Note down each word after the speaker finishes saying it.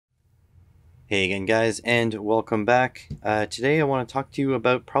Hey again guys, and welcome back. Today I want to talk to you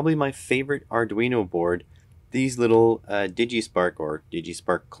about probably my favorite Arduino board, these little Digispark or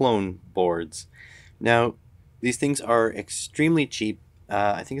Digispark clone boards. Now, these things are extremely cheap.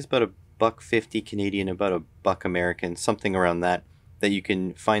 I think it's about $1.50 Canadian, about $1 American, something around that you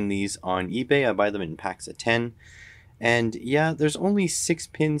can find these on eBay. I buy them in packs of 10. And yeah, there's only 6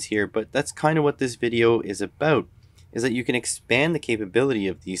 pins here, but that's kind of what this video is about, is that you can expand the capability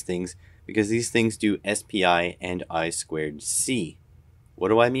of these things because these things do SPI and I2C. What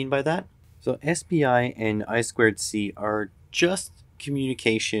do I mean by that? So SPI and I2C are just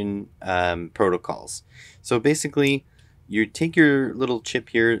communication protocols. So basically, you take your little chip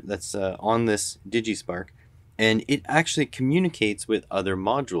here that's on this Digispark, and it actually communicates with other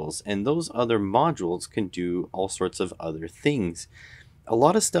modules, and those other modules can do all sorts of other things. A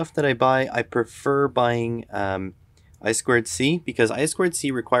lot of stuff that I buy, I prefer buying I2C because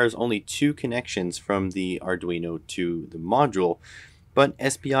I2C requires only 2 connections from the Arduino to the module, but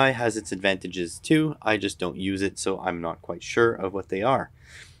SPI has its advantages too. I just don't use it, so I'm not quite sure of what they are.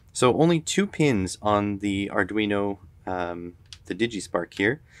 So only 2 pins on the Arduino, the Digispark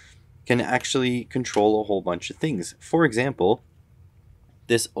here, can actually control a whole bunch of things. For example,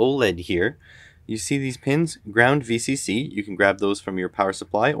 this OLED here, you see these pins, ground VCC, you can grab those from your power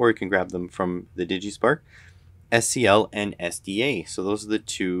supply or you can grab them from the Digispark, SCL and SDA. So those are the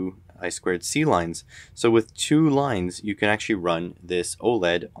 2 I2C lines. So with 2 lines, you can actually run this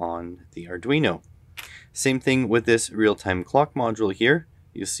OLED on the Arduino. Same thing with this real-time clock module here.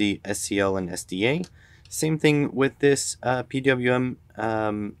 You see SCL and SDA. Same thing with this PWM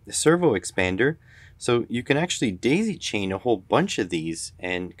servo expander. So you can actually daisy chain a whole bunch of these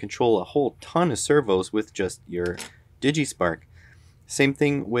and control a whole ton of servos with just your Digispark. Same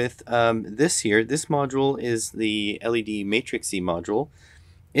thing with this here. This module is the LED matrixy module.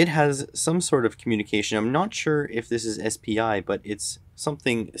 It has some sort of communication. I'm not sure if this is SPI, but it's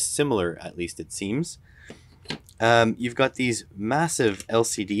something similar, at least it seems. You've got these massive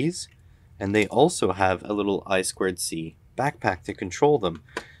LCDs, and they also have a little I2C backpack to control them.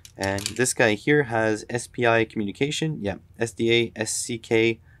 And this guy here has SPI communication, yeah, SDA,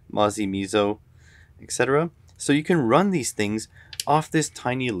 SCK, Mozzie, Mizo, etc. So you can run these things off this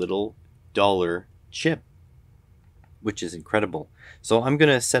tiny little dollar chip, which is incredible. So I'm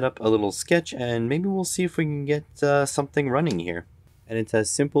gonna set up a little sketch and maybe we'll see if we can get something running here. And it's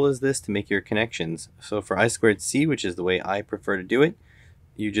as simple as this to make your connections. So for I2C, which is the way I prefer to do it,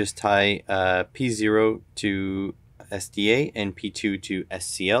 you just tie P0 to SDA and P2 to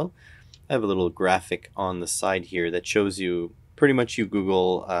SCL. I have a little graphic on the side here that shows you, pretty much you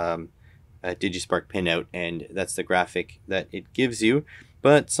Google Digispark pinout and that's the graphic that it gives you.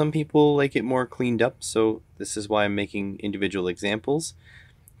 But some people like it more cleaned up, so this is why I'm making individual examples.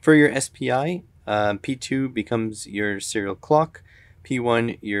 For your SPI, P2 becomes your serial clock,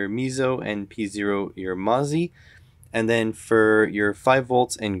 P1 your Mizo, and P0 your Mozzie. And then for your 5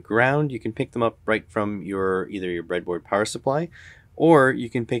 volts and ground, you can pick them up right from your either your breadboard power supply, or you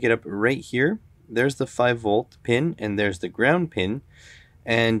can pick it up right here. There's the 5 volt pin, and there's the ground pin,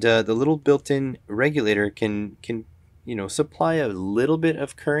 and the little built-in regulator can supply a little bit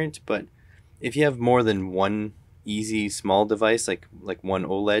of current. But if you have more than one easy small device, like one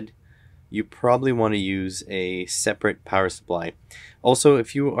OLED, you probably want to use a separate power supply. Also,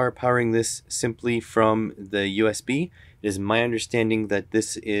 if you are powering this simply from the USB, it is my understanding that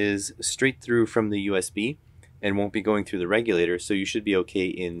this is straight through from the USB and won't be going through the regulator, so you should be okay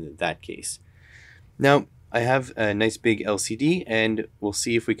in that case. Now, I have a nice big LCD, and we'll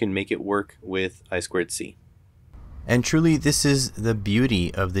see if we can make it work with I2C. And truly, this is the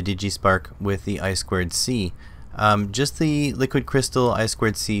beauty of the Digispark with the I2C. Just the liquid crystal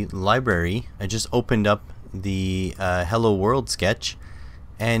I2C library. I just opened up the Hello World sketch,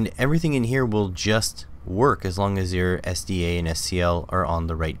 and everything in here will just work as long as your SDA and SCL are on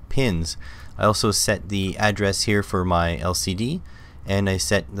the right pins. I also set the address here for my LCD, and I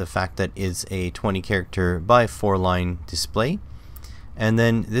set the fact that it's a 20 character by 4 line display. And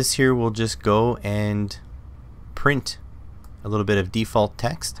then this here will just go and print a little bit of default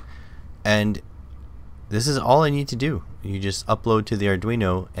text, and this is all I need to do. You just upload to the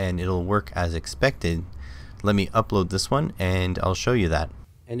Arduino and it'll work as expected. Let me upload this one and I'll show you that.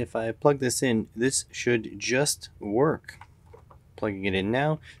 And if I plug this in, this should just work. Plugging it in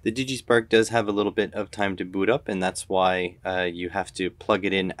now. The Digispark does have a little bit of time to boot up, and that's why you have to plug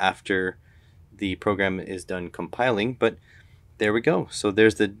it in after the program is done compiling. But there we go. So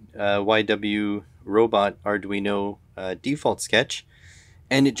there's the YW Robot Arduino default sketch.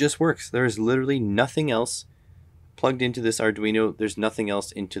 And it just works. There's literally nothing else plugged into this Arduino. There's nothing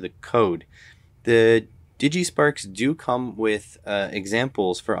else into the code. The Digisparks do come with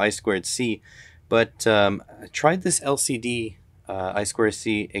examples for I2C, but I tried this LCD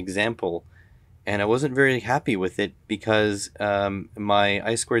I2C example, and I wasn't very happy with it because my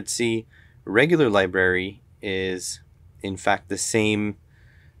I2C regular library is in fact the same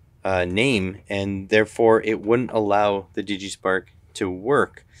name, and therefore it wouldn't allow the Digispark to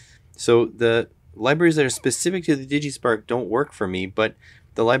work. So the libraries that are specific to the Digispark don't work for me, but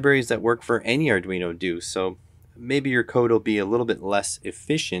the libraries that work for any Arduino do. So maybe your code will be a little bit less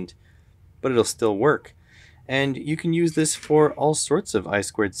efficient, but it'll still work. And you can use this for all sorts of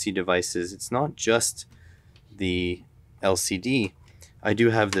I2C devices. It's not just the LCD. I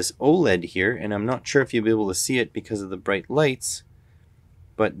do have this OLED here, and I'm not sure if you'll be able to see it because of the bright lights,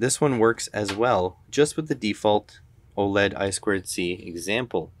 but this one works as well, just with the default OLED I2C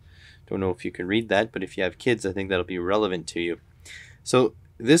example. Don't know if you can read that, but if you have kids, I think that'll be relevant to you. So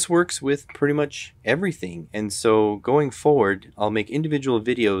this works with pretty much everything, and so going forward, I'll make individual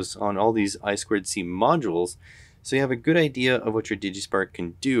videos on all these I2C modules, so you have a good idea of what your Digispark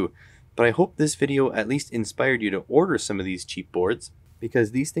can do. But I hope this video at least inspired you to order some of these cheap boards,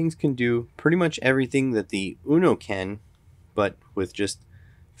 because these things can do pretty much everything that the Uno can, but with just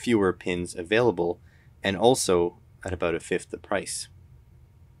fewer pins available, and also at about 1/5 the price.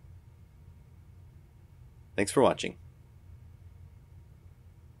 Thanks for watching.